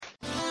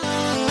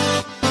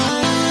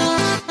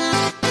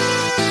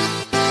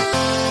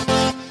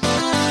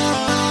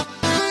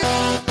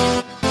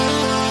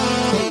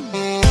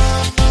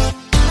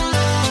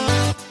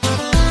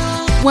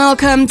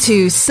Welcome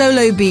to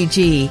Solo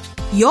BG,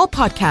 your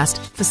podcast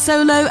for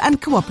solo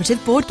and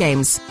cooperative board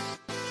games.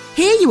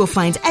 Here you will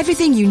find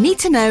everything you need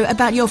to know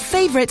about your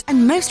favourite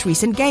and most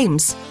recent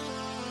games.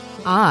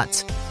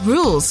 Art,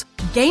 rules,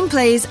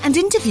 gameplays and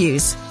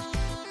interviews.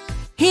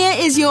 Here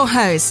is your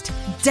host,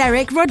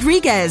 Derek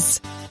Rodriguez.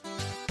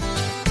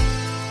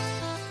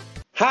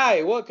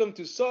 Hi, welcome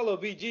to Solo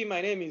BG. My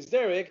name is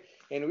Derek,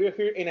 and we're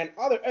here in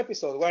another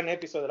episode, one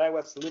episode that I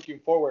was looking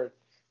forward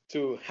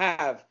to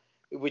have,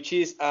 which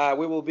is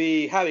we will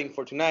be having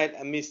for tonight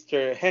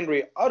Mr.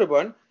 Henry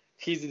Audubon.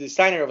 He's the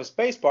designer of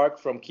Space Park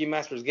from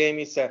Keymasters Game.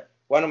 It's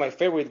one of my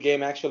favorite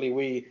games. Actually,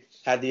 we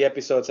had the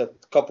episodes a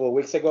couple of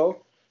weeks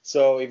ago.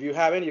 So if you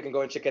haven't, you can go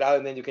and check it out,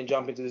 and then you can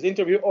jump into this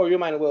interview, or you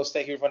might as well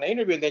stay here for the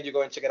interview, and then you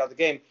go and check out the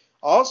game.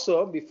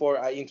 Also, before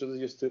I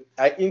introduce you, to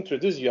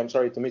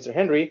Mr.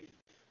 Henry,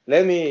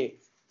 let me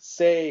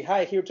say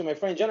hi here to my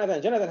friend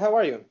Jonathan. Jonathan, how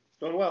are you?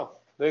 Doing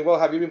well. Doing well.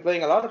 Have you been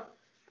playing a lot?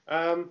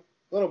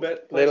 A little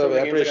bit. Playing some of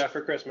the games I got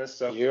for Christmas.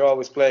 So you're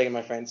always playing,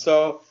 my friend.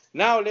 So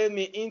now let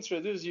me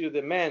introduce you,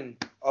 the man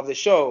of the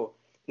show.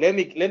 Let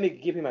me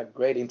give him a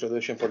great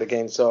introduction for the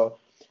game. So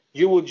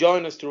you will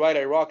join us to ride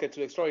a rocket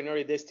to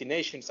extraordinary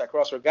destinations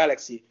across our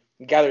galaxy,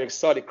 gather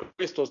exotic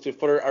crystals to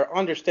further our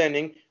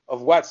understanding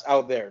of what's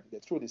out there. The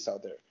truth is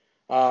out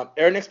there.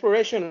 Earn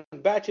exploration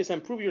badges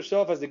and prove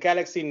yourself as the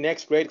galaxy's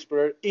next great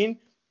explorer in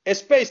a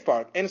Space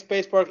Park. And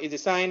Space Park is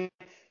designed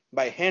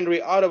by Henry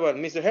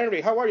Audubon. Mr.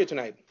 Henry, how are you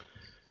tonight?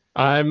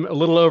 I'm a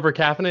little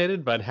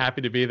over-caffeinated, but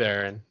happy to be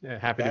there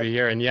and happy to be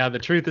here. And yeah, the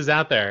truth is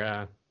out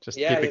there. Just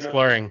keep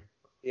exploring.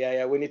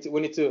 We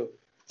need to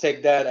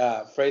take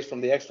that phrase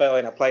from the X-File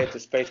and apply it to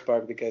Space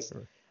Park, because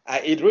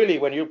it really,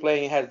 when you're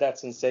playing, it has that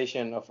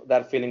sensation of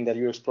that feeling that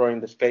you're exploring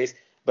the space.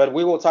 But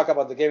we will talk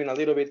about the game in a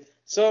little bit.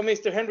 So,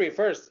 Mr. Henry,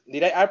 first,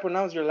 did I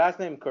pronounce your last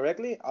name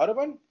correctly?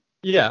 Audubon?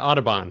 Yeah,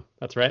 Audubon.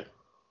 That's right.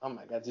 Oh,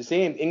 my God. You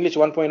see, in English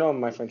 1.0,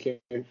 my friend here.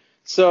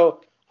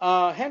 So,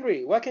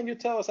 Henry, what can you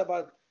tell us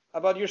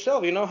about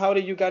yourself? You know, how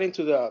did you get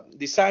into the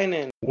design?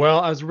 And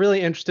Well, I was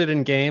really interested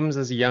in games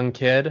as a young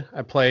kid.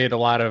 I played a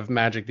lot of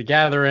Magic the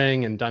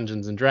Gathering and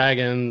Dungeons and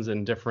Dragons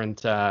and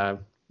different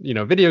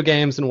video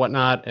games and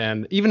whatnot.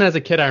 And even as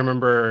a kid, I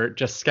remember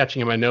just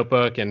sketching in my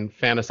notebook and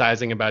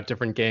fantasizing about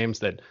different games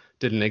that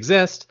didn't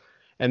exist.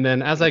 And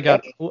then as I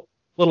got a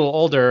little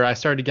older, I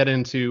started to get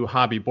into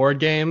hobby board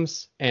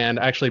games, and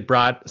actually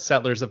brought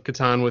Settlers of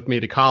Catan with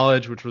me to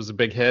college, which was a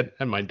big hit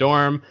at my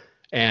dorm,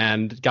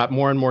 and got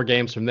more and more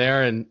games from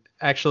there. And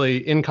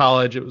actually in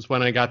college, it was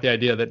when I got the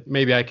idea that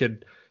maybe I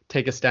could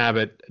take a stab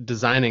at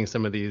designing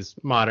some of these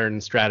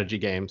modern strategy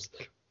games.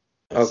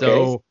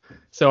 Okay.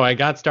 So I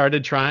got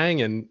started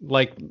trying, and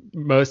like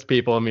most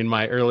people, I mean,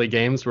 my early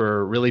games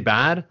were really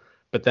bad,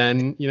 but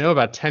then,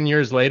 about 10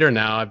 years later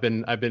now, I've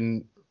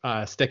been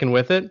sticking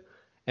with it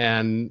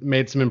and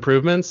made some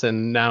improvements,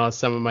 and now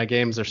some of my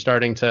games are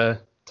starting to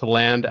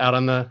land out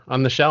on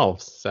the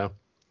shelves. So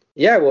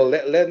yeah, well,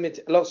 let me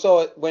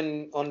so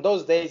when on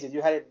those days, did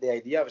you had the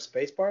idea of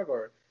Space Park,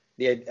 or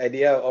the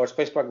idea, or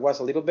Space Park was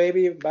a little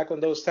baby back on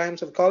those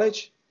times of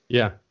college?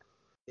 Yeah.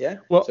 Yeah.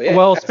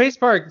 Well, Space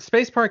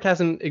Park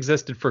hasn't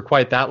existed for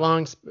quite that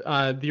long.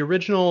 The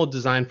original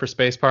design for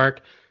Space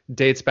Park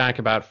dates back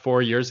about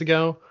 4 years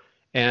ago,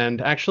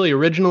 and actually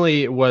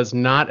originally it was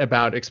not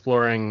about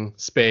exploring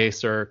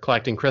space or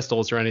collecting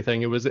crystals or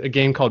anything. It was a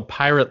game called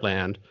Pirate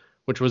Land,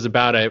 which was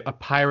about a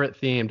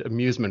pirate-themed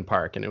amusement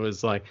park, and it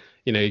was like,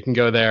 you can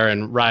go there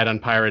and ride on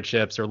pirate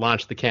ships or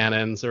launch the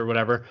cannons or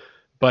whatever.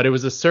 But it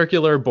was a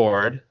circular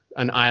board,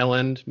 an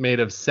island made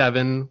of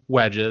 7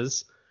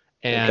 wedges,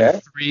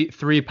 and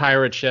three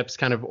pirate ships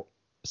kind of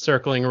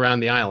circling around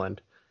the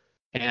island.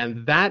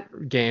 And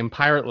that game,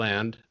 Pirate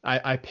Land,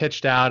 I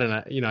pitched out,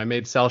 and I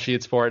made sell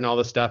sheets for it and all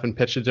this stuff, and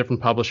pitched to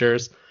different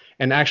publishers.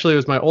 And actually, it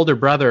was my older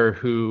brother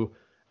who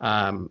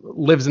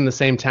lives in the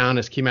same town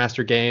as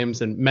Keymaster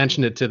Games, and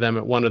mentioned it to them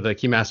at one of the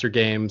Keymaster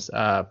Games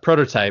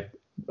prototype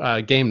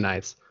game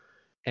nights.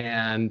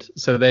 And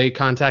so they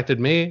contacted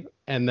me,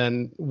 and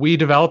then we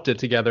developed it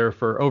together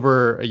for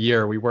over a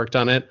year. We worked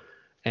on it.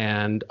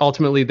 And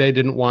ultimately, they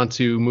didn't want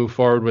to move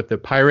forward with the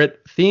pirate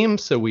theme,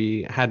 so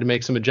we had to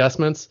make some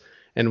adjustments,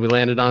 and we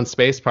landed on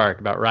Space Park,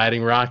 about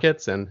riding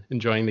rockets and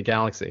enjoying the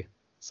galaxy.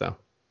 So,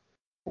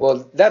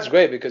 well, that's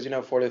great, because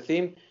for the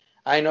theme,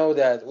 I know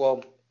that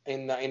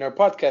in our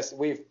podcast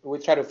we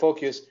try to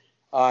focus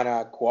on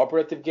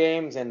cooperative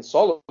games and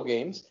solo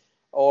games,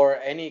 or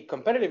any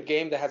competitive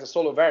game that has a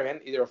solo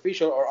variant, either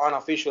official or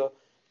unofficial,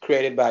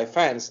 created by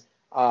fans,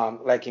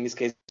 like in this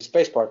case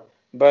Space Park.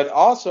 But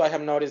also, I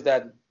have noticed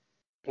that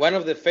one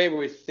of the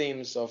favorite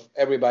themes of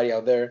everybody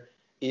out there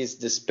is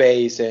the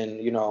space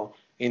and,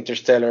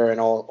 Interstellar and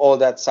all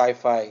that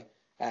sci-fi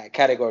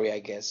category, I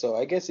guess. So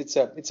I guess it's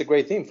a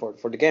great theme for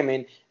the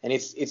gaming, and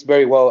it's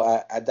very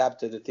well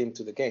adapted, the theme,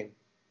 to the game.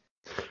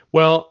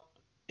 Well,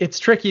 it's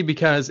tricky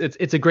because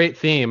it's a great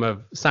theme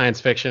of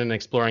science fiction and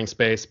exploring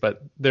space,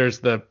 but there's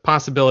the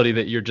possibility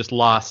that you're just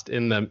lost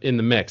in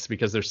the mix,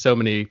 because there's so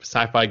many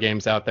sci-fi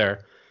games out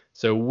there.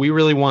 So we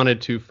really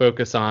wanted to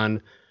focus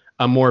on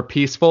a more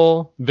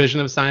peaceful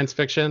vision of science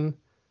fiction,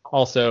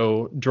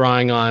 also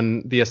drawing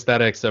on the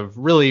aesthetics of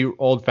really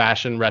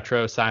old-fashioned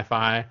retro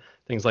sci-fi,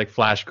 things like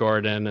Flash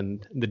Gordon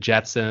and the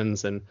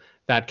Jetsons and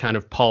that kind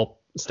of pulp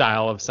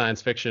style of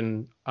science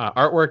fiction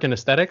artwork and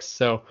aesthetics.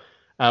 So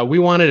we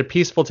wanted a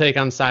peaceful take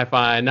on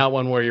sci-fi, not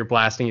one where you're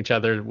blasting each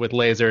other with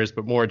lasers,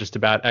 but more just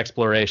about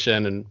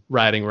exploration and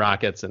riding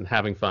rockets and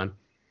having fun.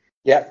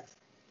 Yeah.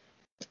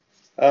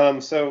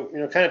 So,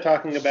 kind of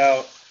talking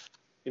about,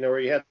 where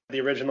you had the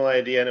original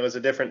idea and it was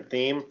a different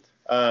theme.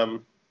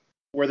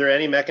 Were there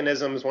any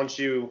mechanisms once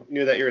you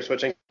knew that you were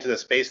switching to the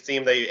space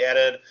theme that you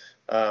added,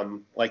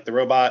 like the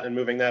robot and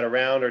moving that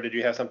around, or did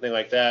you have something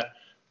like that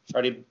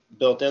already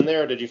built in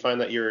there, or did you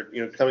find that you're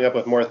coming up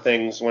with more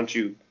things once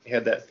you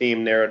had that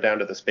theme narrowed down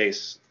to the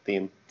space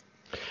theme?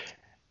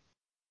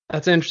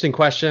 That's an interesting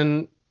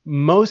question.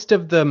 Most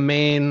of the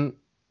main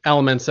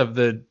elements of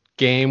the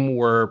game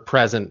were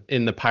present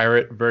in the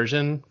pirate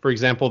version. For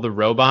example, the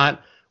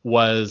robot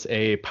was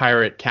a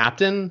pirate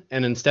captain,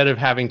 and instead of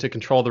having to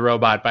control the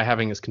robot by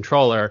having his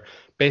controller,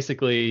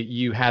 basically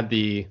you had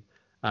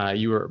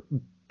you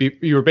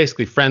were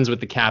basically friends with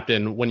the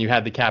captain when you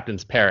had the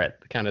captain's parrot.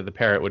 Kind of the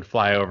parrot would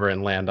fly over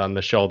and land on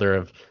the shoulder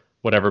of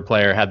whatever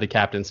player had the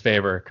captain's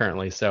favor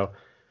currently. So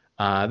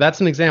that's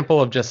an example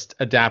of just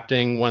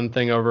adapting one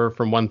thing over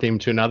from one theme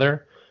to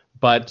another.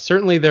 But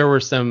certainly there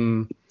were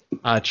some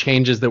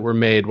changes that were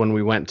made when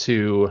we went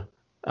to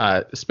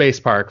Space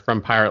Park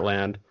from Pirate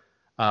Land.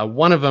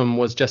 One of them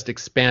was just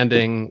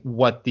expanding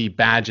what the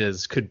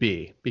badges could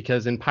be,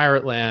 because in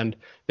Pirate Land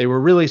they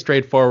were really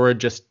straightforward,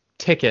 just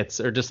tickets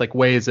or just like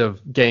ways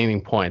of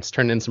gaining points.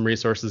 Turn in some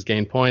resources,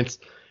 gain points.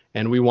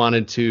 And we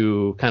wanted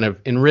to kind of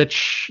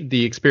enrich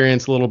the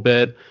experience a little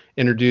bit,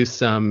 introduce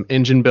some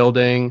engine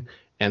building.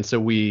 And so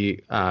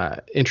we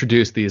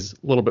introduced these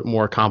little bit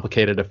more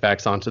complicated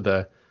effects onto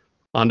the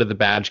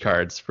badge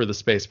cards for the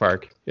Space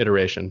Park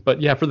iteration. But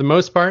yeah, for the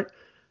most part,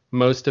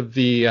 most of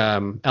the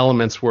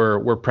elements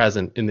were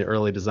present in the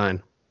early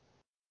design.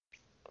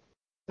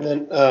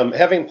 And then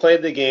having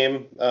played the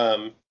game,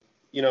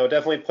 it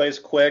definitely plays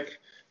quick.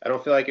 I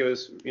don't feel like it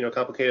was,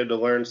 complicated to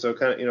learn. So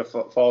kind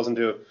of, falls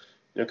into,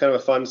 kind of a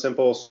fun,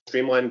 simple,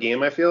 streamlined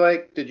game, I feel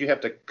like. Did you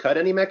have to cut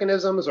any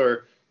mechanisms,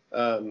 or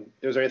was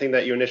there anything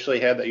that you initially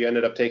had that you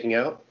ended up taking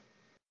out?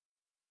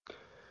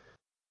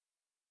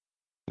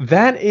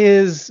 That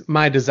is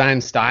my design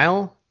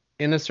style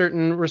in a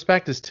certain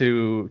respect, is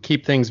to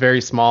keep things very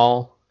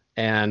small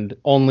and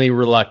only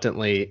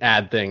reluctantly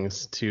add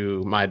things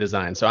to my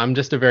design. So I'm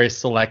just a very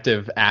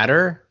selective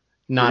adder,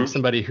 not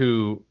somebody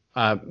who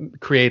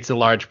creates a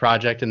large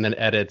project and then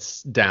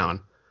edits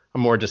down.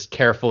 I'm more just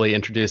carefully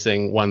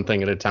introducing one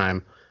thing at a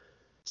time.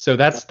 So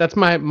that's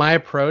my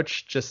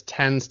approach. Just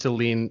tends to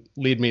lead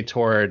me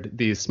toward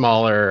these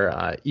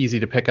smaller, easy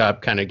to pick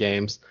up kind of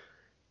games.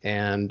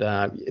 And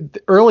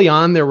early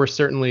on, there were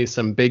certainly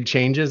some big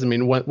changes. I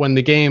mean, when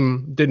the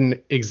game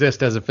didn't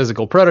exist as a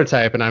physical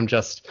prototype and I'm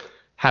just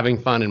having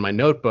fun in my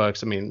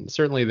notebooks, I mean,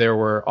 certainly there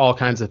were all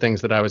kinds of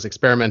things that I was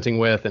experimenting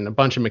with and a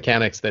bunch of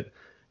mechanics that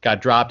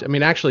got dropped. I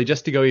mean, actually,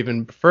 just to go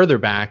even further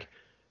back,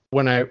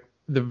 the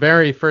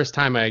very first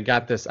time I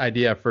got this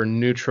idea for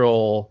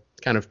neutral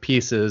kind of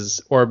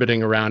pieces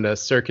orbiting around a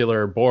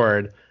circular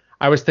board,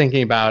 I was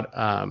thinking about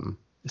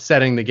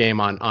setting the game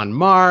on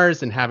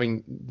Mars and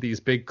having these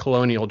big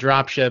colonial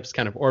dropships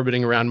kind of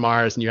orbiting around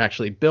Mars, and you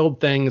actually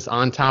build things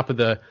on top of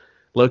the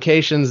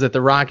locations that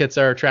the rockets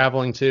are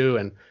traveling to.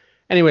 And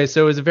anyway,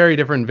 so it was a very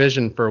different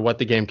vision for what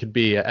the game could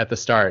be at the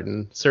start,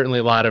 and certainly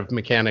a lot of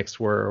mechanics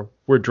were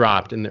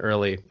dropped in the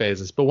early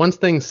phases. But once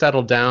things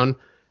settled down,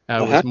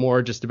 it was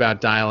more just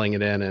about dialing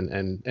it in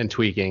and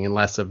tweaking, and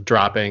less of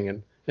dropping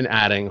and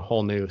adding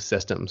whole new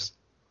systems.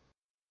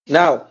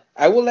 Now,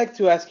 I would like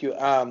to ask you,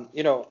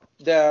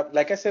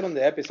 like I said on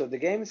the episode, the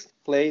game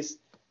plays,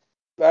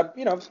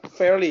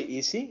 fairly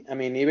easy. I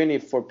mean, even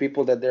if for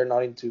people that they're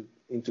not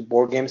into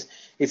board games,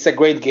 it's a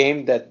great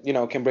game that,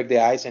 can break the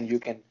ice and you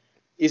can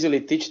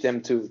easily teach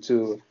them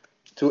to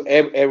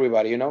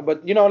everybody,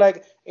 But,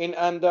 like in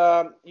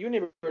the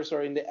universe,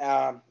 or in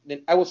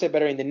I would say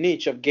better in the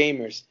niche of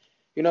gamers,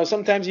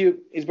 sometimes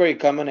it's very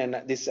common, and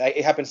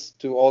it happens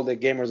to all the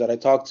gamers that I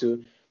talk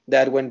to,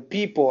 that when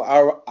people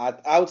are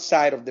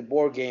outside of the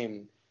board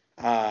game,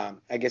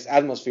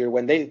 atmosphere,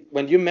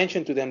 when you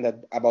mention to them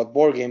about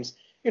board games,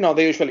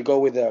 they usually go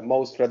with the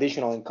most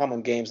traditional and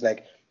common games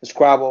like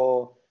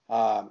Scrabble,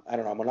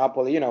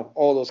 Monopoly,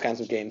 all those kinds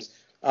of games.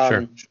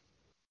 Sure.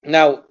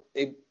 Now,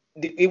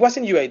 it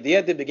wasn't your idea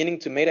at the beginning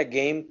to make a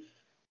game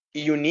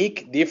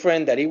unique,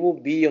 different, that it will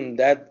be on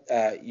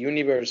that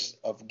universe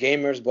of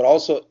gamers, but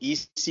also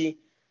easy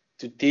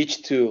to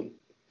teach to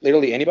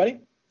literally anybody?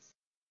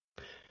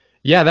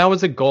 Yeah, that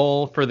was a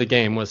goal for the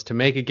game, was to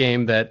make a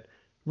game that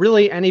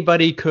really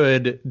anybody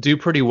could do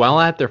pretty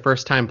well at their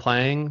first time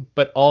playing,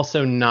 but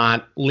also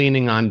not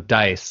leaning on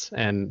dice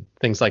and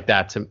things like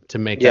that to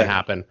make that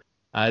happen.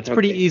 It's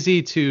pretty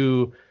easy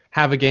to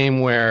have a game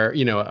where,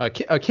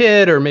 a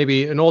kid or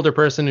maybe an older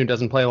person who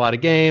doesn't play a lot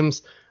of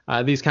games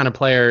these kind of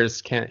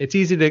players it's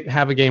easy to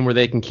have a game where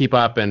they can keep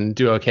up and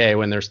do okay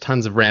when there's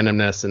tons of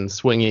randomness and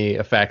swingy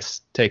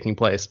effects taking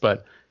place.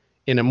 But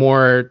in a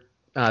more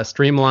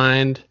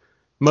streamlined,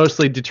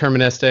 mostly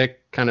deterministic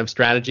kind of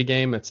strategy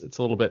game, it's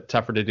a little bit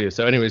tougher to do.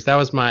 So anyways, that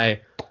was my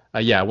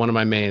one of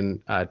my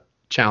main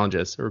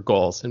challenges or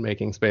goals in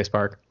making Space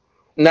Park.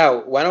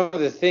 Now, one of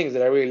the things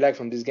that I really like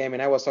from this game,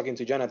 and I was talking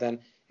to Jonathan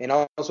and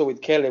also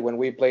with Kelly when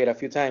we played a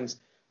few times,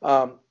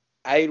 I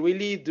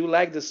really do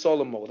like the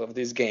solo mode of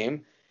this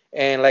game.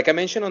 And like I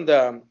mentioned on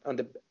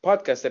the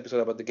podcast episode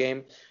about the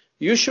game,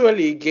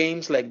 usually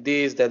games like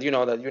this that you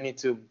need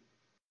to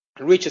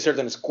reach a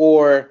certain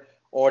score,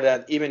 or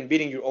that even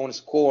beating your own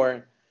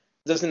score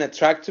doesn't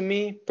attract to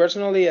me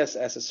personally as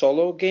a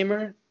solo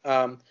gamer.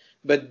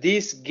 But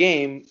this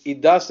game,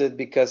 it does it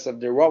because of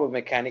the robot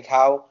mechanic,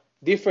 how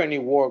different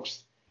it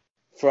works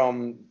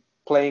from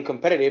playing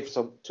competitive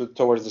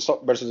towards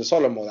versus the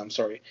solo mode. I'm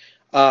sorry.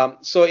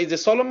 So in the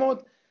solo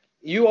mode,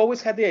 you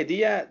always had the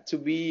idea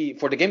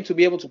for the game to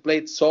be able to play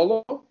it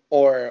solo,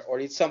 or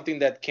it's something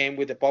that came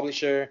with the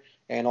publisher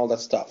and all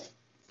that stuff?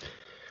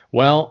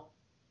 Well,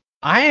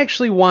 I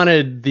actually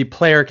wanted the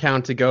player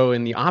count to go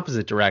in the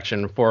opposite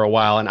direction for a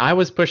while, and I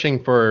was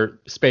pushing for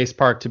Space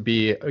Park to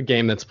be a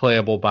game that's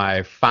playable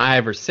by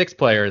 5 or 6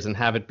 players and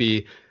have it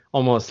be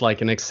almost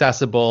like an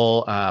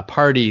accessible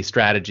party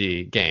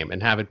strategy game,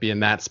 and have it be in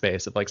that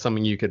space of like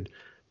something you could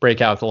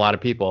break out with a lot of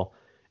people.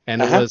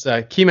 And it was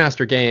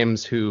Keymaster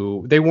Games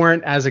who they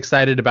weren't as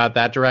excited about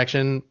that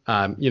direction,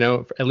 at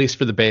least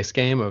for the base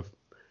game of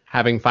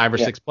having 5 or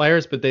 6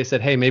 players. But they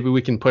said, hey, maybe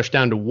we can push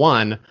down to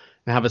 1 and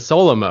have a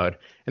solo mode.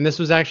 And this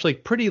was actually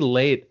pretty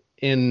late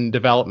in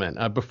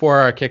development, before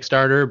our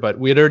Kickstarter, but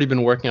we had already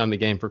been working on the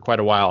game for quite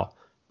a while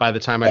by the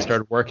time I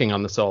started working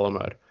on the solo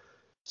mode.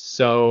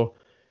 So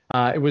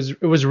it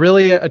was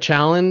really a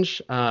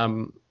challenge.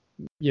 I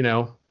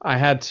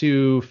had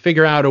to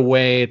figure out a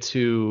way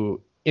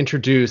to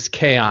introduce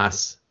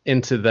chaos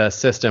into the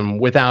system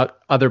without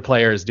other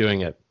players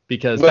doing it,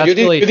 because but you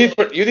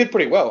did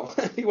pretty well.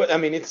 I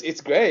mean,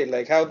 it's great,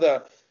 like how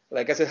the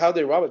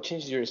robot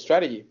changes your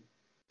strategy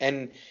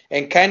and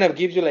kind of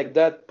gives you like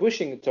that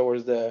pushing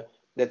towards the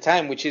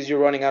time, which is you're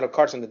running out of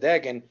cards on the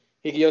deck, and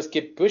he just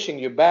keep pushing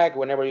you back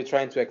whenever you're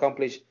trying to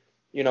accomplish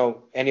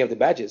any of the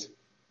badges.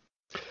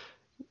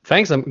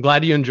 Thanks. I'm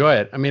glad you enjoy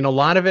it. I mean, a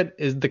lot of it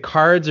is the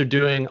cards are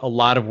doing a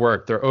lot of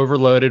work. They're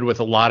overloaded with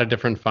a lot of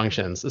different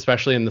functions,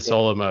 especially in the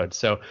solo mode.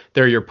 So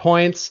they're your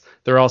points.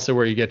 They're also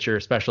where you get your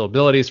special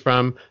abilities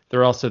from.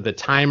 They're also the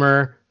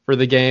timer for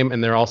the game,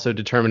 and they're also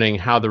determining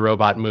how the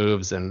robot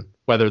moves and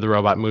whether the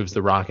robot moves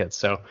the rockets.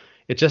 So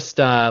it's just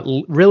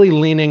really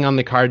leaning on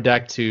the card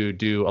deck to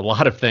do a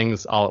lot of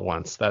things all at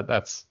once.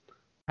 That's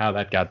how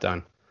that got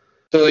done.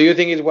 So do you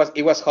think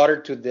it was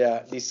harder to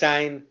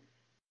design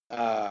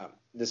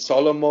the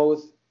solo mode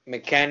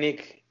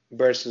mechanic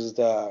versus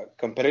the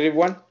competitive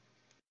one?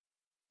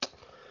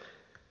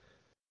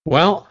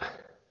 Well,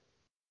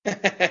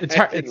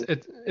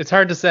 it's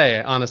hard to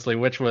say, honestly,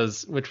 which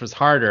was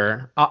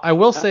harder. I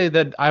will say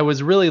that I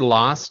was really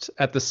lost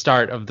at the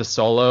start of the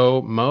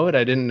solo mode.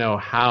 I didn't know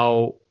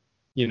how,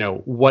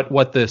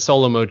 what the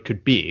solo mode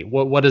could be.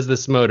 What is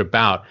this mode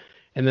about?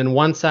 And then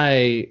once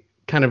I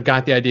kind of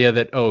got the idea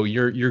that,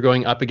 you're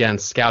going up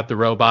against Scout the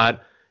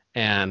Robot,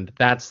 and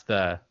that's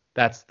the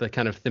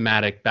kind of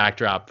thematic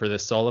backdrop for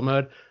this solo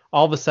mode,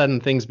 all of a sudden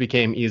things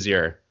became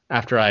easier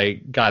after I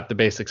got the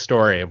basic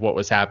story of what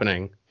was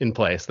happening in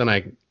place.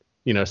 Then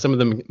some of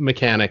the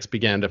mechanics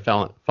began to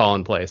fall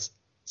in place.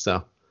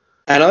 So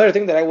another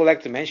thing that I would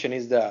like to mention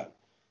is the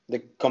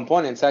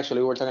components.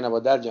 Actually, we were talking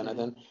about that,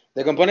 Jonathan.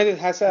 The component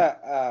has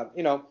not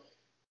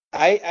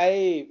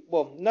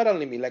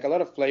only me, like a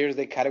lot of players,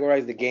 they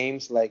categorize the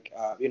games like,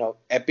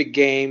 epic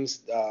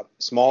games,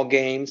 small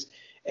games.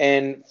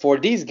 And for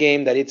this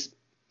game that it's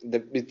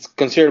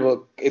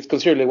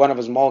considered one of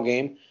a small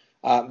game,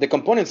 the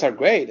components are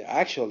great,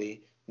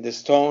 actually. The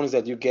stones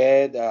that you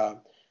get,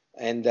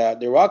 and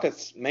the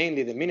rockets,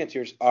 mainly the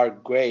miniatures, are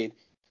great.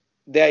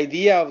 The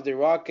idea of the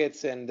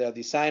rockets and the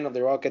design of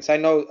the rockets, I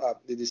know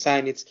the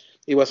design,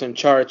 it was in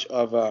charge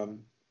of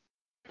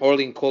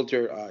Orlin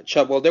Coulter.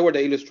 Well, they were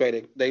the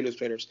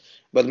illustrators,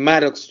 but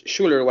Maddox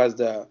Schuler was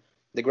the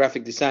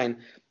graphic design.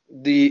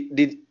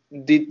 Did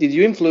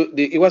you influence?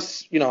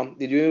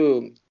 Did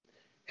you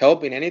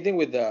help in anything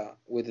with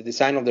the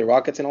design of the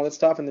rockets and all that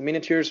stuff and the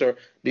miniatures, or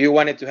do you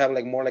want it to have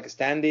like more like a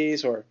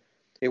standees, or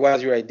it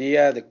was your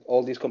idea,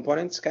 all these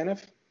components kind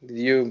of? Did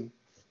you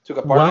took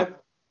apart it?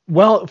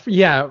 Well,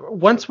 yeah.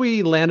 Once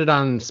we landed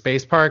on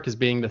Space Park as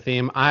being the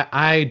theme,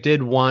 I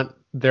did want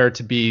there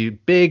to be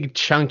big,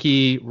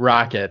 chunky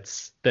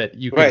rockets that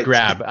you could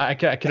grab. I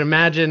could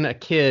imagine a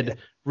kid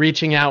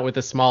reaching out with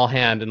a small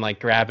hand and like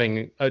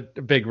grabbing a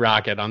big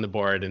rocket on the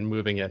board and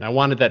moving it. And I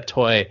wanted that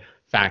toy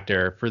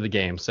factor for the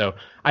game. So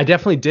I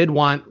definitely did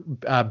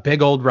want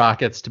big old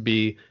rockets to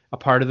be a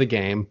part of the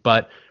game,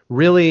 but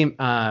really,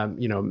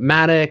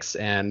 Maddox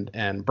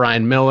and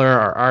Brian Miller,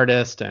 our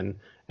artist, and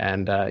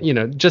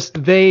And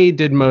just they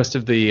did most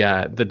of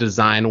the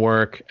design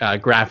work,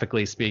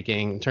 graphically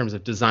speaking, in terms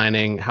of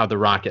designing how the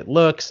rocket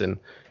looks and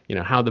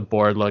how the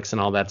board looks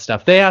and all that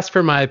stuff. They asked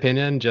for my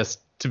opinion just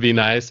to be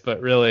nice, but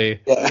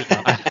really,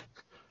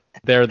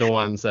 they're the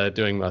ones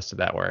doing most of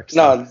that work. So.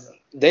 No,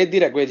 they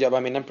did a great job. I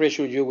mean, I'm pretty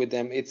sure you with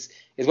them. It's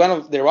one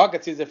of the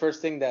rockets is the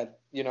first thing that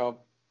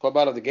pop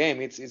out of the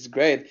game. It's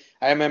great.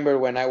 I remember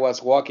when I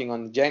was walking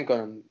on Gen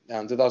Con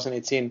in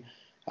 2018.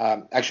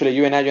 Actually,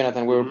 you and I,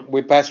 Jonathan,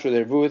 we passed through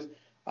their booth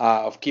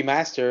of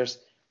Keymasters,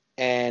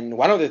 and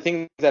one of the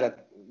things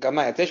that got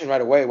my attention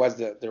right away was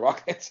the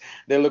rockets.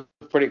 They look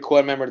pretty cool.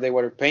 I remember they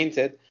were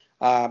painted,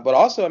 but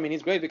also, I mean,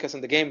 it's great because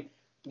in the game,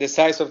 the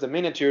size of the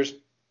miniatures,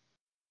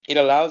 it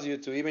allows you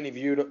to, even if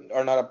you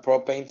are not a pro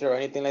painter or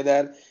anything like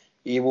that,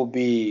 it will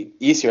be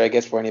easier, I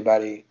guess, for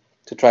anybody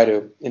to try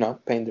to,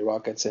 paint the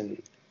rockets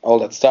and all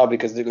that stuff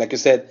because, like you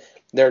said,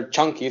 they're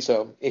chunky,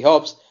 so it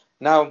helps.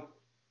 Now,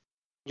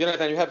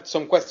 Jonathan, you have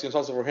some questions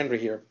also for Henry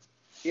here.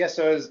 Yeah,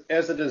 so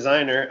as a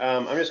designer,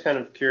 I'm just kind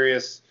of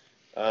curious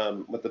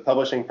with the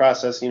publishing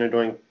process, doing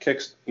going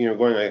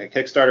like a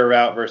Kickstarter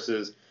route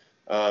versus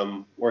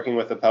working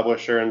with a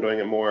publisher and doing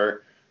it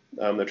more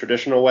the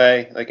traditional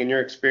way. Like in your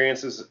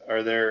experiences,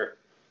 are there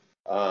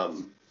a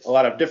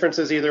lot of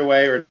differences either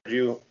way, or do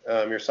you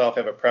yourself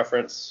have a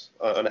preference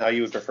on how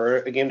you would prefer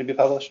a game to be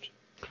published?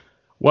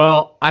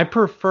 Well, I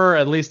prefer,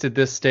 at least at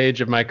this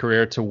stage of my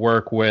career, to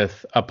work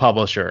with a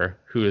publisher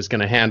who is going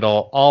to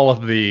handle all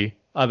of the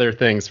other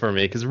things for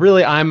me. Because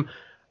really, I'm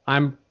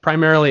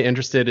primarily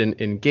interested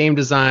in game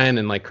design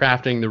and like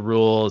crafting the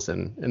rules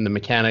and the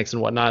mechanics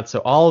and whatnot. So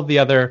all of the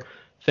other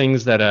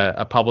things that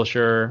a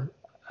publisher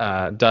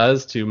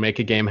does to make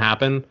a game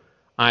happen,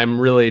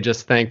 I'm really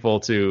just thankful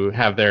to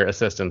have their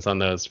assistance on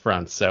those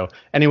fronts. So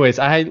anyways,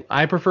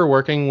 I prefer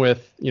working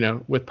with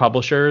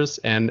publishers,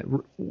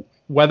 and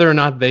whether or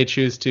not they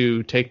choose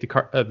to take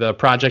the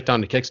project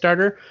onto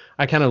Kickstarter,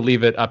 I kind of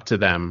leave it up to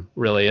them.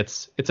 Really,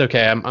 it's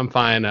okay. I'm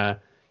fine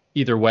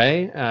either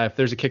way. If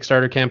there's a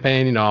Kickstarter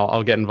campaign,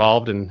 I'll get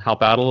involved and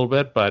help out a little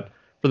bit. But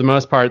for the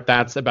most part,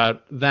 that's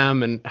about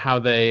them and how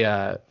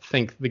they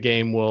think the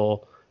game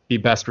will be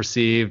best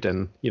received,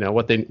 and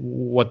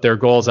what their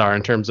goals are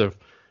in terms of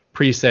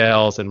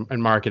pre-sales and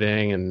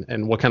marketing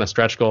and what kind of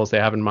stretch goals they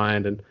have in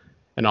mind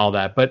and all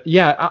that. But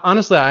yeah,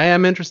 honestly, I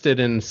am interested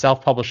in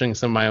self-publishing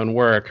some of my own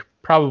work.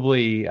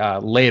 Probably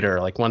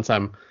later, like once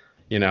I'm,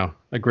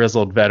 a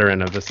grizzled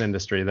veteran of this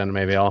industry, then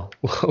maybe I'll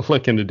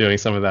look into doing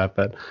some of that,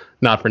 but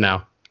not for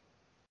now.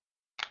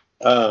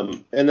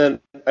 And then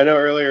I know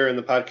earlier in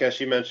the podcast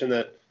you mentioned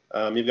that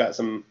you've got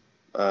some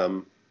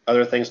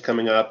other things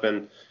coming up,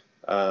 and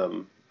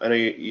I know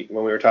you,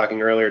 when we were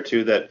talking earlier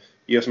too, that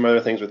you have some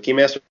other things with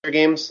Keymaster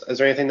games. Is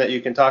there anything that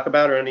you can talk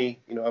about, or any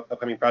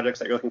upcoming projects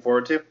that you're looking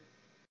forward to?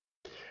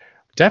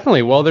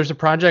 Definitely. Well, there's a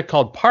project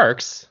called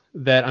Parks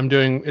that I'm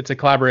doing. It's a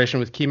collaboration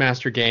with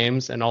Keymaster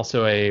Games and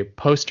also a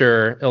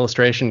poster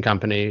illustration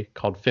company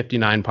called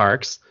 59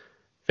 Parks.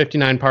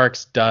 59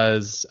 Parks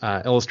does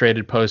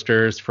illustrated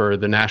posters for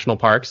the national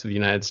parks of the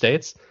United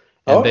States.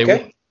 And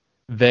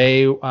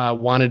they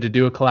wanted to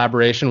do a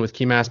collaboration with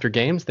Keymaster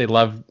Games. They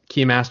love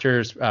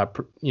Keymaster's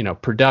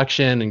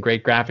production and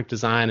great graphic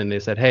design, and they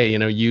said, hey,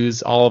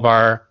 use all of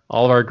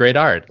our great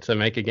art to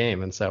make a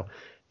game. And so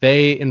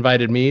they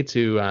invited me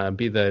to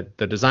be the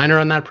designer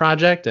on that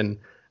project, and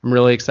I'm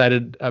really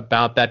excited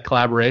about that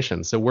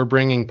collaboration. So we're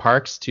bringing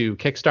Parks to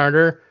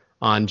Kickstarter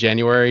on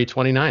January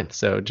 29th,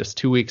 so just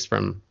 2 weeks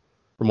from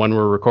when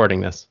we're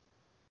recording this.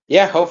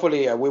 Yeah,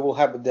 hopefully we will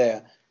have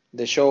the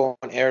show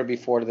on air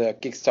before the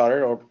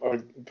Kickstarter,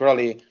 or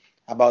probably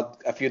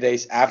about a few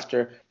days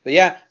after. But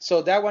yeah,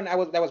 so that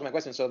was my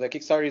question. So the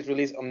Kickstarter is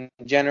released on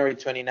January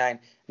 29th.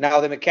 Now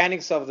the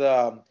mechanics of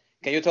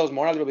can you tell us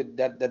more a little bit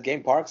that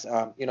game Parks?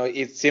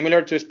 It's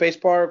similar to Space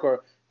Park,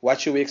 or what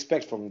should we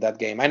expect from that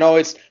game? I know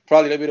it's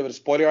probably a little bit of a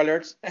spoiler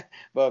alert,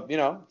 but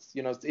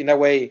in a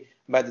way,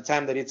 by the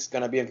time that it's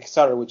gonna be on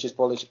Kickstarter, which is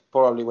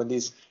probably when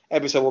this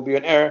episode will be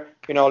on air,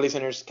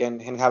 listeners can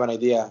have an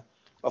idea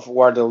of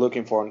what they're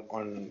looking for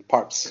on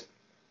Parks.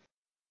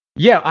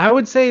 Yeah, I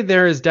would say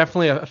there is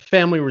definitely a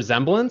family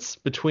resemblance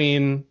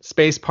between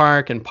Space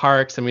Park and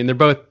Parks. I mean, they're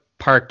both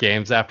park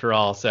games after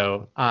all,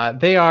 so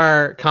they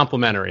are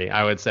complementary,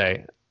 I would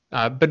say,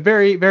 but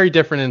very, very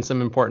different in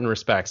some important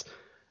respects.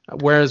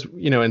 Whereas,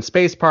 in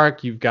Space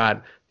Park, you've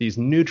got these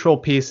neutral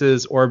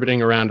pieces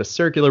orbiting around a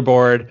circular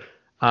board.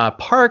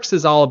 Parks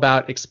is all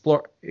about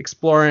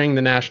exploring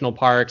the national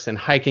parks and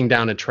hiking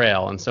down a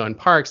trail. And so in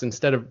Parks,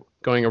 instead of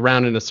going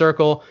around in a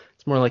circle,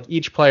 it's more like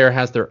each player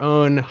has their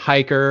own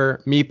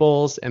hiker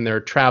meeples, and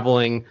they're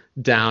traveling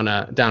down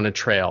a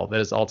trail that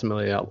is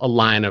ultimately a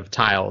line of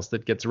tiles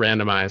that gets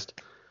randomized.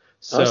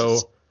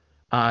 So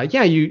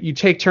you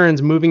take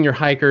turns moving your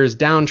hikers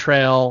down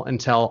trail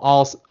until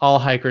all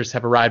hikers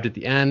have arrived at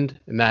the end,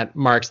 and that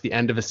marks the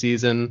end of a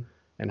season,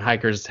 and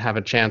hikers have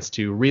a chance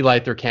to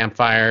relight their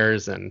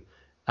campfires and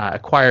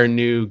acquire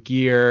new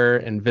gear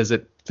and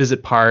visit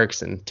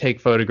parks and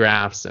take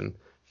photographs and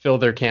fill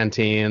their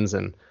canteens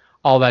and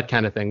all that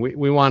kind of thing.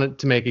 We wanted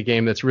to make a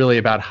game that's really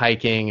about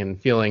hiking and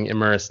feeling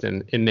immersed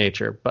in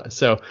nature. But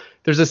so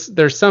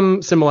there's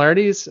some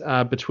similarities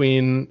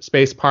between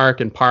Space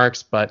Park and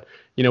Parks, but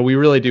we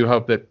really do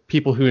hope that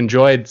people who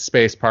enjoyed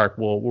Space Park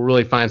will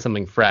really find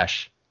something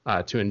fresh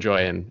to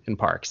enjoy in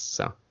Parks.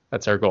 So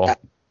that's our goal.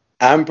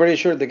 I'm pretty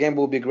sure the game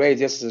will be great,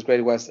 just as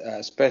great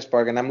as Space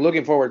Park, and I'm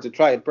looking forward to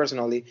try it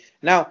personally.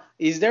 Now,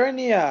 is there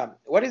any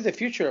what is the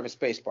future of a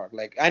Space Park?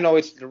 Like, I know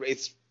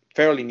it's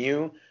fairly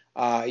new.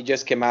 It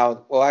just came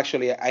out. Well,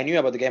 actually, I knew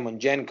about the game on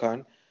Gen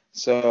Con,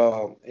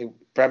 so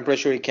I'm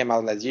pretty sure it came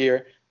out last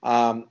year.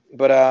 But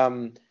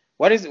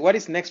what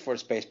is next for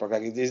Space Park?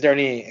 Like, is there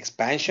any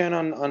expansion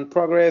on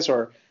progress,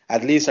 or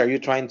at least are you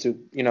trying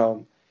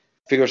to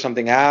figure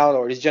something out,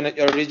 or is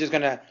just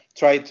gonna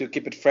try to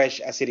keep it fresh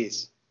as it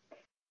is?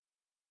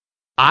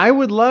 I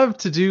would love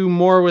to do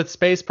more with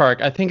Space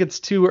Park. I think it's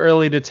too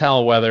early to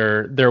tell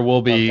whether there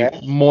will be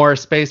more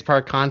Space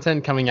Park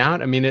content coming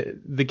out. I mean,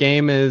 the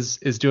game is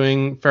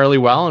doing fairly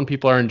well and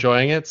people are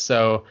enjoying it.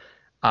 So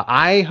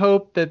I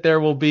hope that there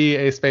will be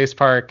a Space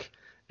Park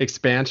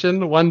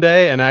expansion one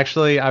day. And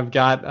actually, I've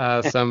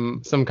got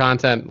some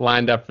content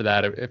lined up for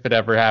that if it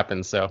ever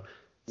happens. So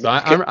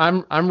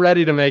I'm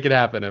ready to make it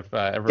happen if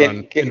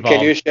everyone involved. Can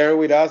you share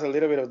with us a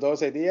little bit of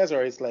those ideas,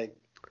 or it's like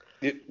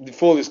the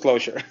full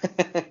disclosure?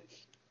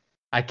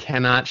 I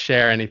cannot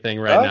share anything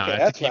right now. I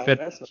have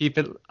to keep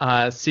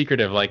it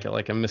secretive,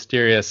 like a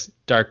mysterious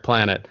dark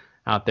planet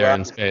out there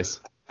in space.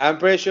 I'm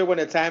pretty sure when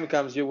the time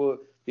comes, you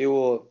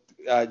will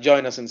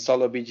join us in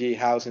Solo BG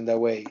House. In that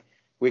way,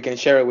 we can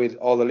share it with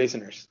all the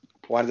listeners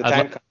once the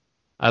time comes.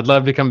 I'd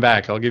love to come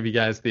back. I'll give you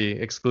guys the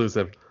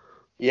exclusive.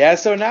 Yeah.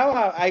 So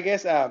now I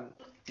guess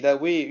that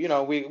we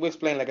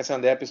explained, like I said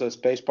on the episode of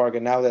Space Park,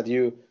 and now that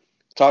you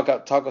talk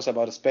us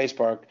about a Space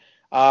Park.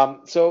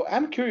 So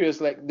I'm curious,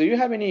 like, do you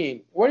have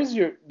any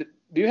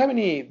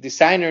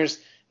designers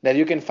that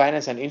you can find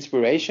as an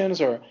inspirations,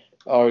 or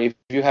if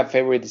you have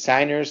favorite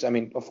designers? I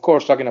mean, of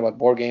course, talking about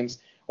board games,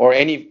 or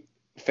any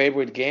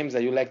favorite games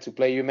that you like to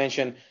play. You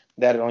mentioned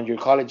that on your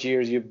college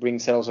years you bring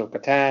Settlers of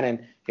Catan,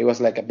 and it was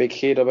like a big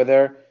hit over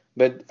there.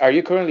 But are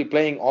you currently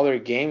playing other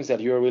games that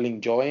you're really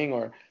enjoying,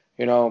 or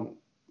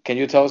can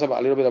you tell us a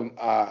little bit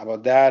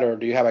about that, or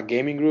do you have a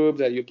gaming group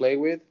that you play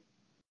with?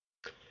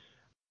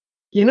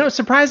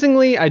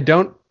 Surprisingly, I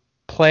don't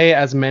play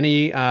as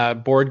many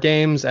board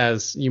games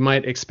as you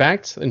might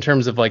expect in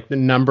terms of like the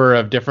number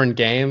of different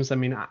games. I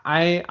mean,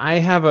 I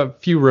have a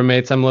few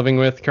roommates I'm living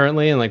with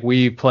currently, and like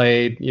we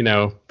played,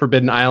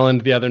 Forbidden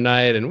Island the other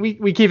night, and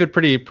we keep it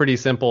pretty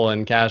simple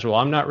and casual.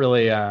 I'm not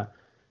really,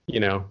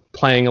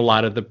 playing a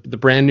lot of the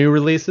brand new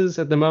releases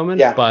at the moment.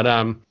 Yeah. But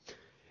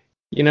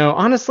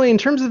honestly, in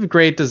terms of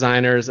great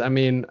designers, I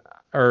mean,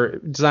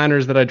 or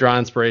designers that I draw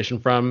inspiration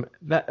from,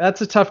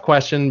 that's a tough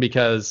question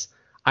because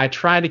I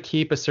try to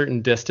keep a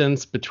certain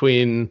distance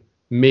between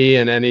me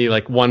and any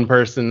like one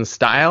person's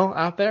style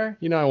out there.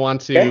 I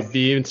want to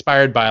be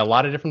inspired by a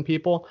lot of different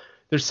people.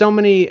 There's so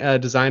many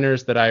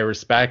designers that I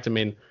respect. I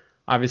mean,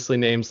 obviously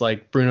names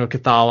like Bruno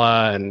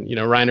Cathala and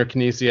Reiner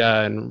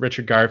Knizia and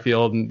Richard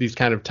Garfield and these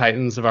kind of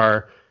titans of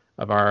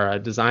our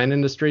design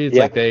industry. It's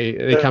like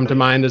they come to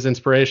mind as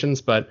inspirations.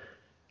 But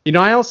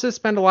I also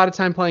spend a lot of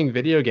time playing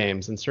video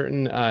games, and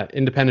certain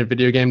independent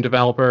video game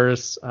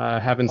developers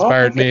have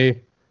inspired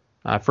me.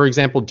 For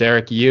example,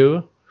 Derek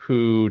Yu,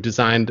 who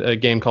designed a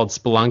game called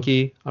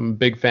Spelunky. I'm a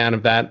big fan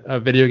of that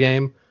video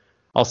game.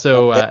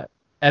 Also,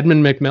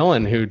 Edmund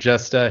McMillan,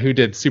 who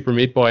did Super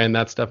Meat Boy and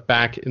that stuff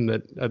back in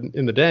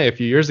the day a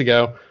few years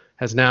ago,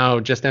 has now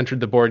just entered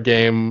the board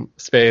game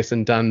space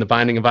and done the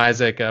Binding of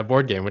Isaac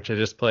board game, which I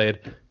just played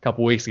a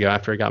couple weeks ago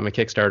after I got my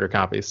Kickstarter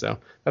copy. So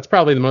that's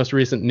probably the most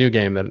recent new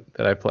game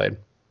that I played.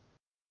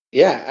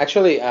 Yeah,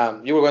 actually,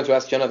 you were going to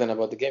ask Jonathan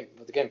about the games,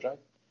 right?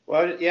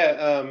 Well,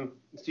 yeah.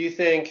 Do you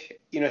think,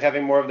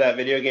 having more of that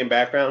video game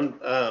background,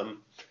 I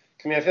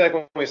feel like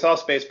when we saw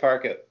Space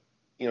Park, it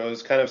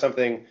was kind of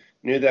something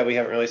new that we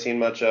haven't really seen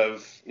much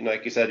of.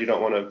 Like you said, you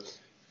don't want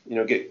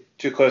to, get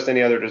too close to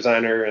any other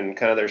designer and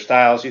kind of their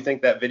styles. Do you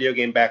think that video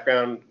game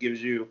background gives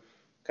you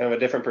kind of a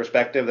different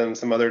perspective than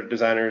some other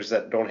designers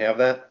that don't have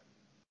that?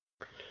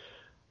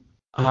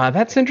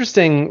 That's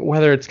interesting,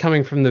 whether it's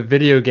coming from the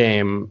video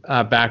game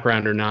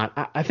background or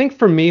not. I think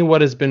for me,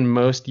 what has been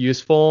most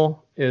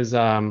useful is,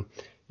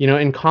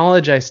 in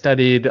college, I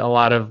studied a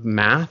lot of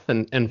math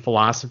and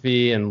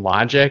philosophy and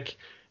logic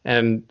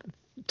and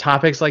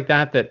topics like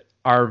that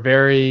are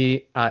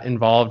very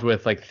involved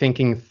with like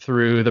thinking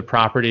through the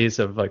properties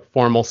of like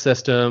formal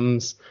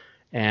systems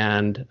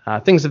and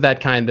things of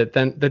that kind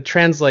that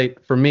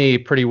translate for me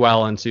pretty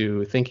well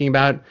into thinking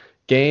about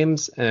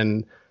games.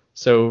 And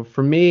so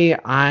for me,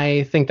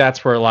 I think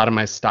that's where a lot of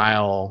my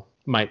style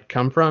might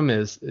come from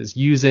is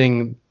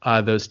using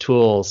those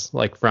tools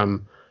like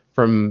from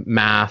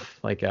math,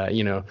 like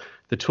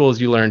the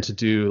tools you learn to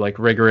do like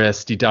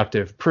rigorous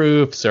deductive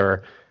proofs,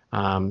 or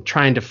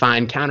trying to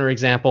find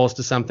counterexamples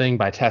to something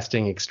by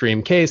testing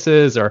extreme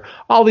cases, or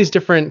all these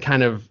different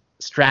kind of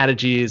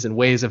strategies and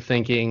ways of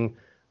thinking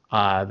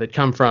that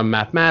come from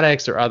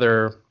mathematics or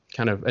other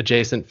kind of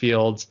adjacent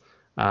fields.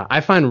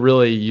 I find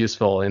really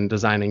useful in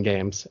designing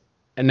games.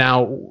 And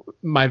now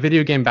my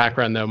video game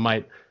background, though,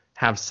 might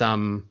have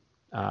some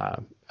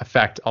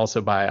effect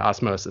also by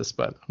osmosis,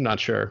 but I'm not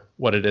sure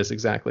what it is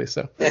exactly.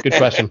 So good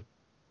question.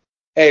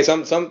 Hey,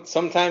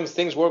 sometimes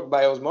things work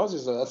by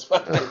osmosis, so that's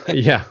fine.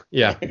 Yeah.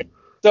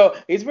 So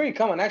it's very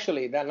common,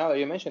 actually, that now that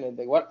you mention it,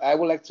 like what I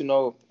would like to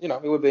know,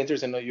 it would be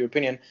interesting to know your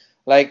opinion.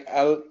 Like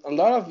a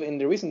lot of, in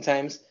the recent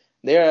times,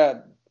 there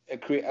are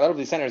a lot of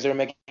designers, they're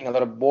making a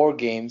lot of board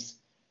games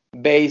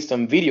based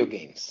on video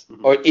games.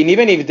 Mm-hmm. And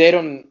even if they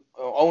don't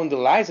own the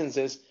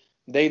licenses,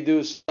 they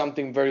do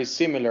something very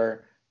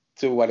similar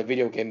to what a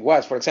video game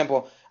was. For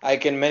example, I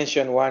can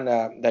mention one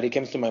that it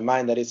comes to my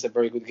mind that is a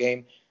very good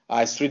game,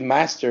 Street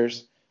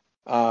Masters.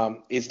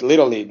 It's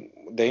literally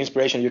the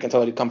inspiration, you can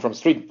tell it come from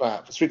Street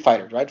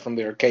Fighter, right, from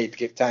the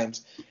arcade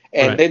times,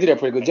 and right. They did a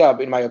pretty good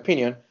job, in my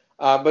opinion.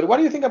 But what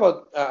do you think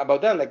about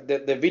that? Like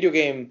the video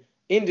game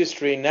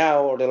industry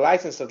now, or the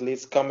license at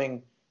least,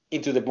 coming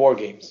into the board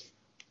games?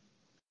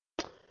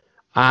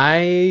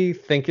 I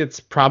think it's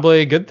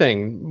probably a good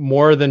thing,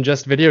 more than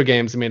just video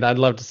games. I mean, I'd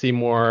love to see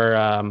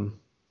more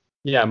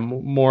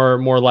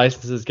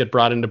licenses get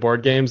brought into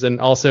board games,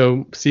 and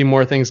also see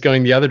more things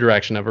going the other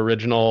direction of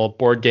original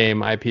board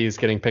game IPs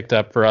getting picked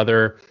up for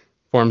other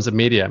forms of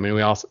media. I mean,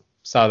 we also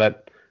saw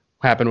that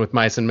happen with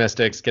Mice and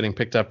Mystics getting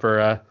picked up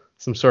for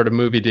some sort of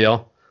movie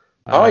deal.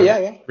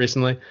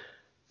 Recently.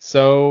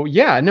 So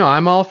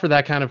I'm all for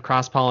that kind of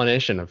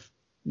cross-pollination of,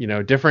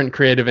 different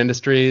creative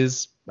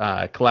industries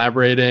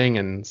collaborating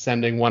and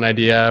sending one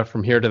idea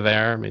from here to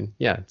there. I mean,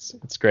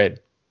 it's great.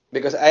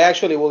 Because I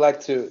actually would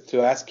like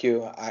to ask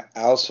you,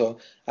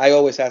 I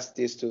always ask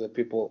this to the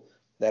people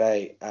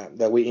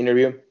that we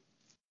interview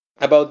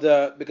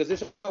about because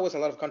there's always a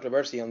lot of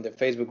controversy on the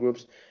Facebook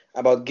groups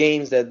about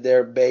games that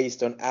they're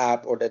based on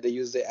app, or that they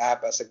use the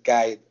app as a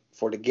guide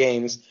for the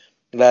games.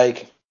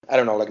 Like, I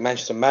don't know, like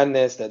Manchester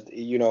Madness, that,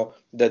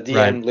 the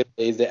DM right.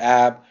 is the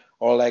app,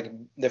 or like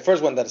the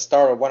first one that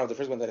started, one of the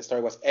first ones that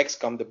started was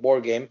XCOM, the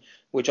board game,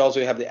 which also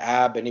you have the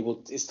app and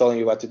it's telling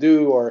you what to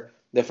do, or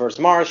the first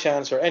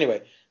Martians, or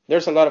anyway.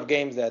 There's a lot of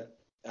games that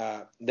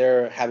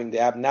they're having the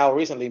app now.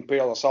 Recently,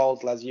 Imperial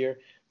Assault last year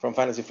from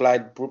Fantasy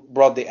Flight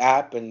brought the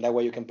app, and that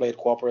way you can play it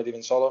cooperative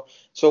and solo.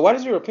 So what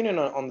is your opinion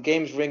on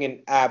games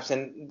bringing apps?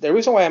 And the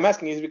reason why I'm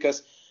asking is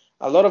because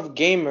a lot of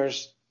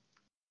gamers,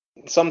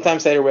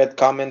 sometimes I read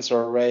comments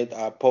or read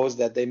posts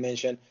that they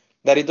mention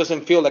that it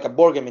doesn't feel like a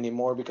board game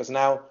anymore, because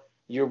now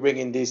you're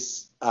bringing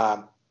this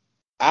app,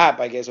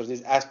 I guess, or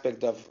this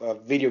aspect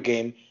of video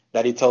game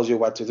that it tells you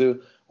what to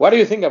do. What do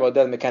you think about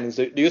that mechanics?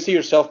 Do you see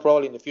yourself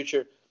probably in the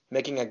future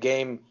making a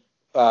game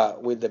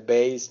with the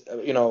base,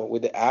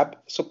 with the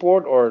app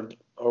support, or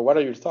what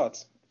are your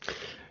thoughts?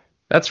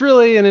 That's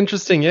really an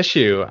interesting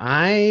issue.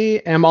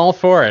 I am all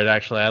for it,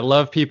 actually. I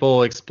love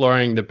people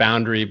exploring the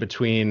boundary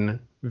between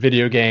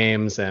video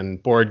games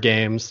and board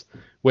games,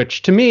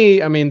 which to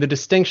me, I mean, the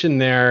distinction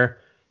there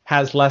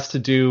has less to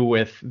do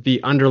with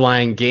the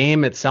underlying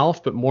game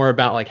itself, but more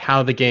about like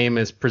how the game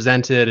is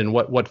presented and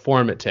what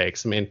form it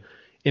takes. I mean,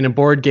 in a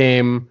board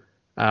game,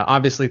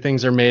 obviously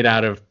things are made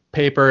out of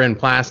paper and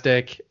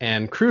plastic,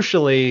 and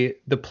crucially,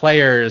 the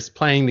players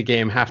playing the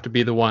game have to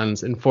be the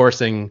ones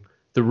enforcing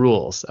the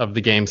rules of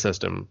the game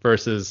system,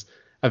 versus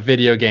a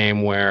video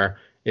game where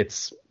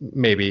it's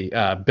maybe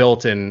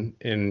built in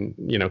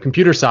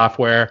computer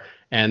software,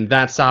 and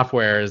that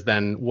software is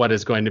then what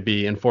is going to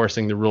be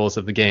enforcing the rules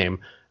of the game,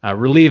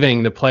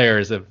 relieving the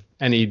players of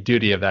any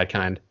duty of that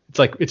kind.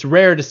 It's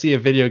rare to see a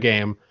video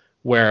game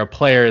where a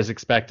player is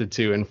expected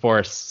to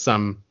enforce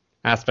some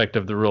aspect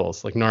of the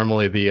rules. Like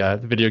normally the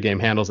video game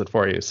handles it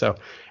for you. So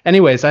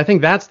anyways, I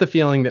think that's the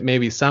feeling that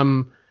maybe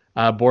some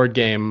board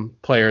game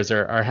players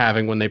are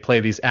having when they play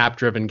these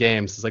app-driven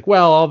games. It's like,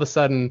 well, all of a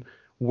sudden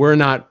we're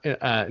not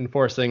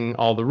enforcing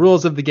all the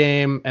rules of the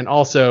game, and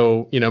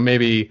also,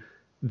 maybe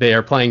they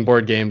are playing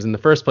board games in the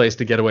first place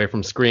to get away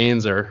from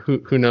screens, or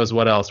who knows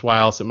what else, why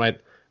else it might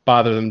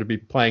bother them to be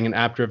playing an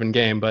app-driven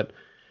game. But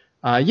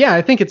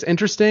I think it's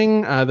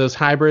interesting, those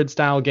hybrid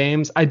style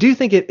games. I do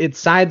think it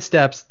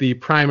sidesteps the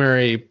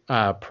primary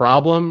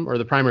problem, or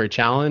the primary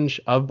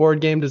challenge of board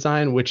game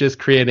design, which is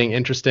creating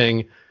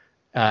interesting,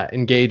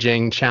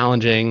 engaging,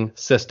 challenging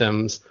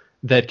systems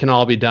that can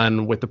all be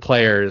done with the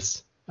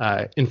players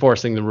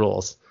enforcing the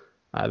rules.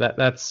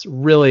 That's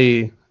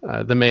really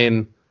the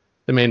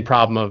main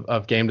problem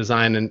of game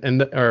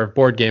design or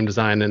board game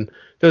design. And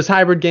those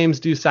hybrid games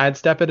do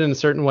sidestep it in a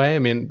certain way. I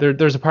mean,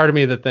 there's a part of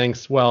me that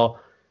thinks, well,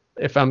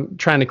 if I'm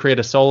trying to create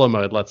a solo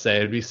mode, let's say,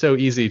 it'd be so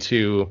easy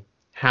to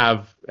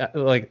have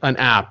like an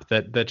app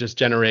that just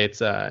generates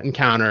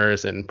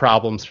encounters and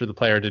problems for the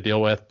player to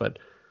deal with. But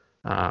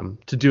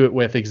to do it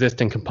with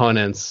existing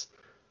components,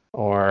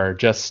 or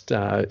just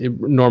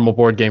normal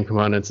board game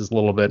components, is a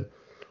little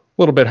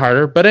bit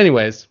harder. But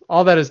anyways,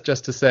 all that is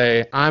just to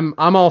say, I'm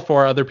all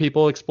for other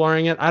people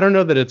exploring it. I don't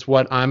know that it's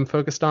what I'm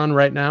focused on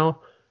right now.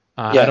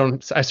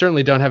 I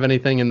certainly don't have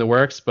anything in the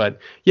works, but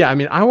I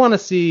mean, I want to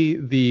see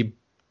the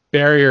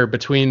barrier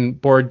between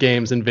board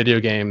games and video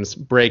games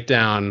break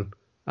down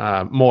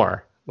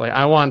more. Like,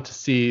 I want to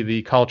see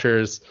the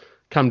cultures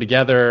come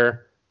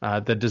together,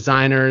 the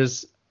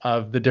designers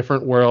of the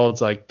different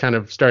worlds, like, kind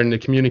of starting to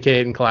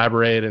communicate and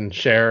collaborate and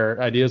share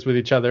ideas with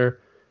each other.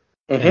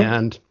 Mm-hmm.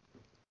 And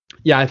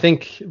yeah, I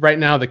think right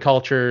now the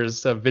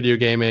cultures of video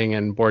gaming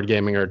and board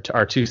gaming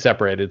are too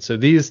separated. So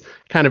these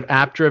kind of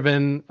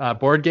app-driven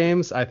board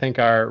games, I think,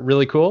 are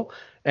really cool.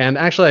 And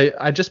actually,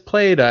 I just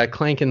played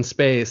Clank in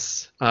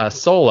Space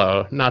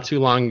solo not too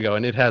long ago,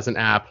 and it has an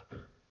app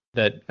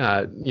that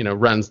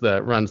runs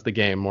the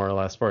game more or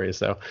less for you.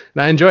 So,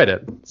 and I enjoyed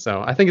it.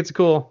 So I think it's a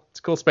cool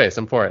space.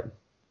 I'm for it.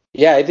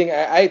 Yeah, I think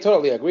I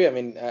totally agree. I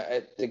mean,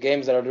 the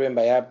games that are driven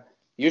by app,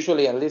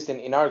 usually, at least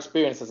in our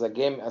experience as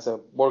a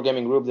board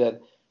gaming group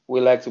that we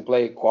like to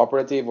play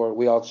cooperative, or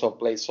we also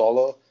play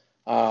solo,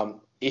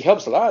 it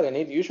helps a lot, and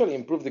it usually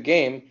improves the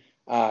game.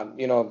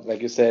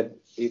 Like you said,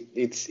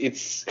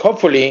 it's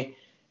hopefully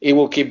it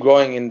will keep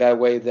growing in that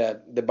way,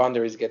 that the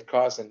boundaries get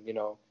crossed, and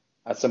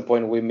at some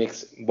point we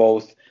mix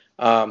both.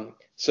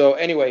 So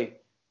anyway,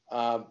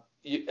 where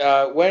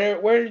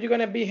are you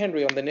gonna be,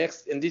 Henry,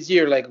 in this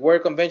year? Like, where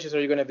conventions are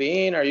you gonna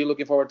be in? Are you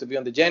looking forward to be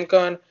on the Gen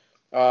Con,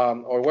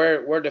 or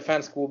where the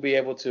fans will be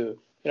able to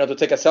to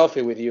take a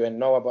selfie with you and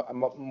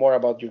know more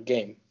about your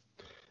game?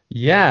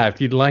 Yeah,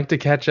 if you'd like to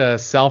catch a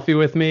selfie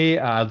with me,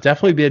 I'll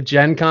definitely be at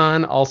Gen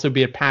Con, also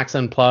be at PAX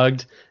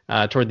Unplugged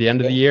toward the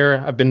end of the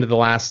year. I've been to the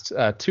last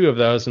 2 of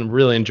those and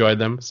really enjoyed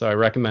them, so I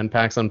recommend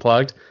PAX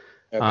Unplugged.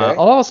 Okay. I'll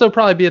also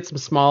probably be at some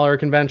smaller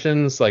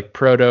conventions like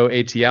Proto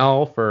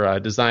ATL for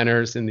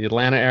designers in the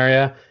Atlanta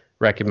area.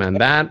 Recommend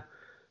that.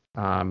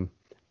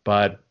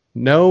 But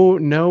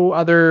no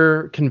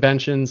other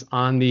conventions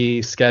on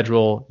the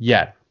schedule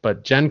yet.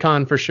 But Gen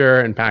Con for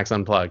sure, and PAX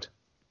Unplugged.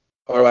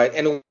 All right.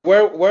 And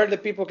where the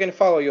people can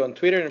follow you on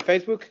Twitter and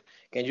Facebook?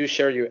 Can you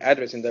share your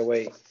address in that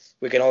way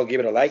we can all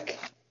give it a like?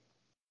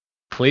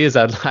 Please,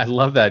 I'd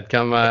love that.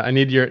 Come, I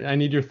need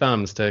your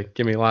thumbs to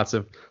give me lots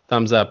of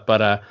thumbs up.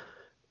 But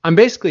I'm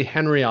basically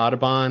Henry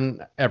Audubon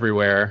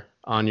everywhere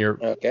on your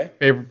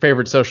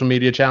favorite social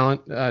media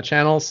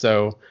channels.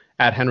 So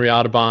at Henry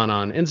Audubon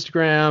on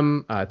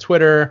Instagram,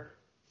 Twitter.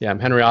 Yeah, I'm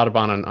Henry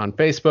Audubon on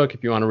Facebook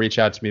if you want to reach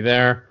out to me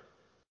there.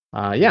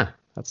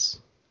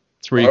 That's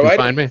where you can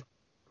find me.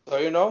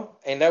 So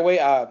and that way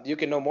you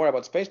can know more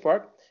about Space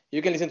Park.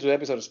 You can listen to the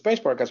episode of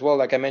Space Park as well,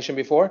 like I mentioned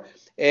before.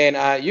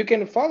 And you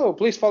can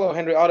please follow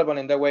Henry Audubon,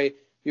 and that way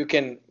you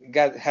can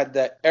had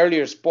the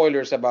earlier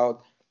spoilers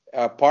about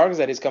Parks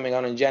that is coming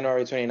on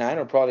January 29,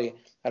 or probably,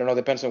 I don't know,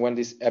 depends on when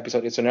this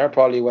episode is on air.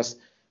 Probably was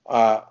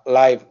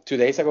live 2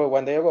 days ago,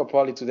 1 day ago,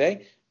 probably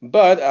today.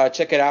 But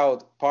check it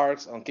out,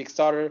 Parks on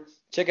Kickstarter.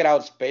 Check it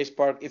out, Space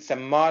Park. It's a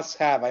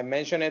must-have. I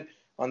mentioned it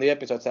on the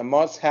episode. It's a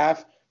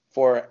must-have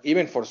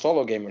even for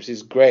solo gamers.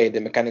 It's great. The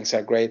mechanics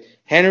are great.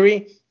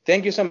 Henry,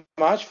 thank you so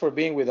much for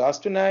being with us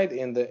tonight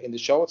in the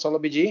show at Solo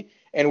BG.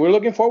 And we're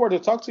looking forward to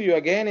talk to you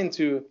again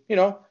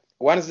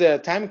once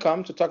the time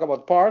comes to talk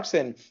about Parks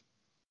and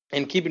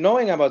keep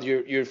knowing about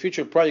your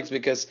future projects,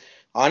 because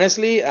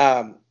honestly,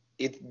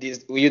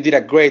 you did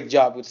a great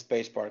job with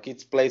Space Park.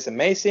 It plays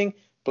amazing,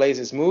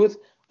 plays smooth.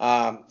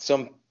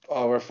 Some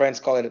of our friends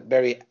call it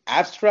very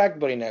abstract,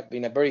 but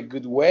in a very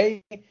good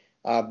way.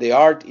 The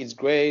art is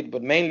great,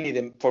 but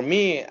mainly for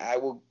me, I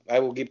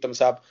will give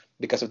thumbs up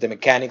because of the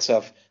mechanics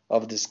of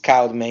the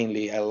Scout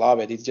mainly. I love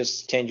it. It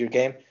just changed your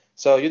game.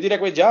 So you did a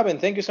great job,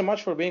 and thank you so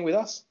much for being with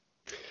us.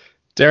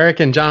 Derek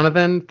and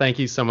Jonathan, thank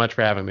you so much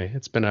for having me.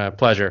 It's been a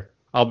pleasure.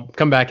 I'll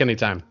come back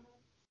anytime.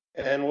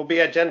 And we'll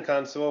be at Gen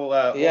Con, so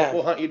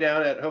we'll hunt you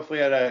down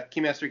hopefully at a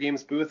Keymaster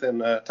Games booth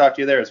and talk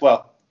to you there as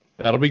well.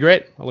 That'll be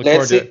great. I look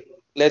forward to it.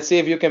 Let's see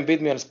if you can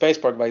beat me on Space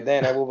Park by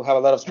then. I will have a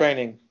lot of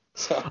training.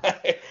 So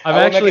I'm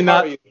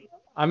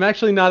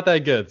actually not that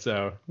good,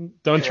 so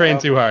don't train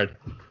too hard.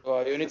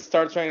 Well, you need to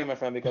start training, my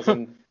friend, because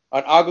on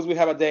August we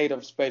have a date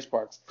of Space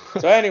Parks.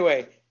 So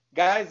anyway,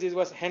 guys, this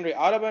was Henry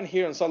Audubon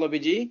here on Solo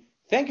BG.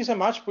 Thank you so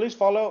much. Please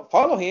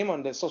follow him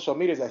on the social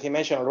medias that he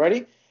mentioned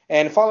already,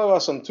 and follow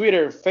us on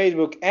Twitter,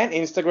 Facebook, and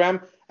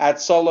Instagram at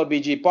Solo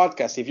BG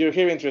Podcast. If you're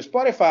hearing through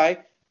Spotify,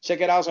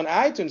 check it out on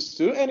iTunes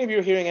too. And if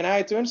you're hearing in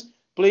iTunes,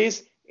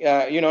 please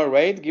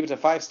rate, give it a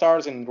 5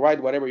 stars, and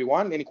write whatever you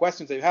want. Any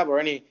questions that you have or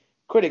any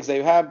critics that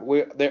you have,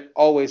 they're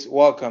always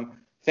welcome.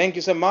 Thank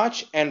you so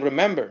much, and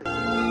remember,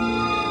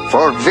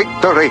 for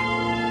victory,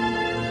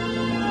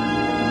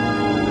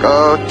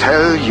 go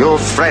tell your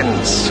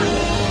friends.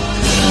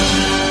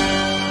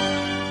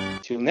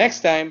 Till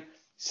next time,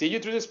 see you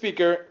through the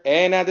speaker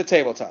and at the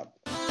tabletop.